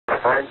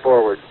9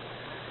 forward.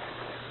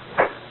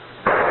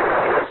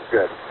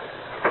 Good.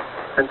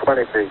 And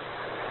 20 feet.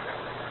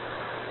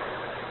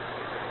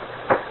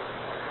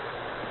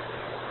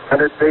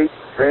 100 feet,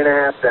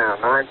 3.5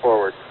 down, 9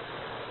 forward.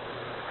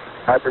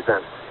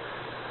 5%.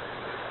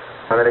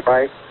 How many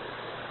bite?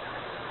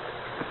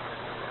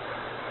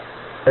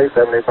 Okay,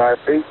 75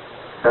 feet.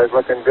 That's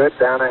looking good,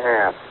 down a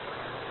half.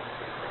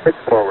 6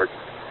 forward.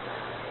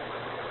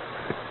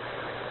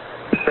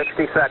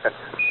 60 seconds.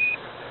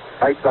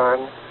 Lights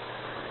on.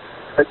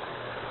 6.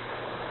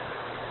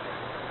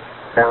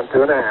 Down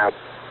 2.5.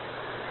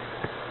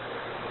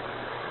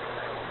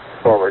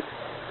 Forward.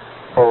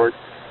 Forward.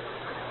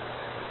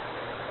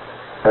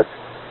 That's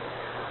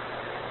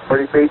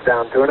 40 feet,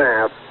 down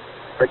 2.5.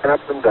 Picking up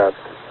some dust.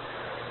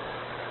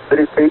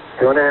 30 feet,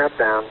 2.5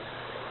 down.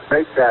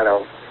 Straight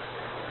shadow.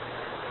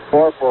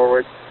 4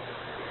 forward.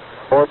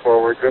 4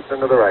 forward, drifting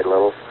to the right a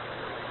little.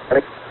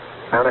 6,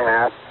 down a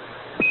half.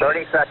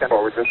 30 seconds.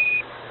 Forward, just.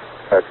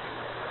 Good.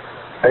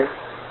 Okay.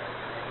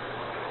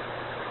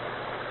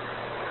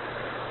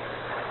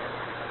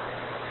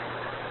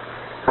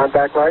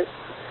 Contact light.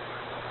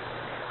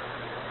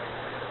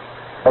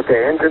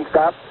 Okay, engine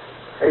stop.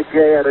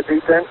 ATA at a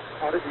descent.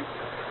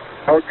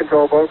 Mode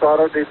control both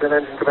auto, descent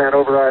engine command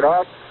override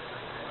off.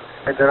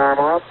 Engine arm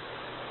off.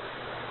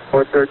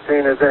 Port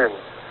 13 is in.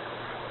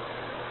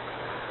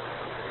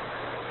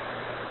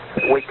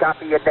 We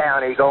copy you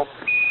down, Eagle.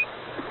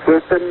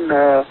 Houston,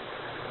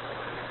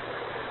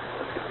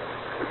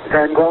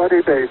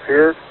 Tranquility Base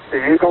here.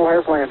 The Eagle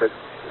has landed.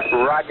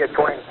 Roger,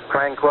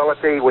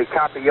 Tranquility. We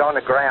copy you on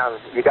the ground.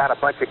 You got a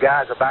bunch of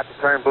guys about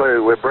to turn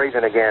blue. We're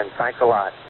breathing again. Thanks a lot.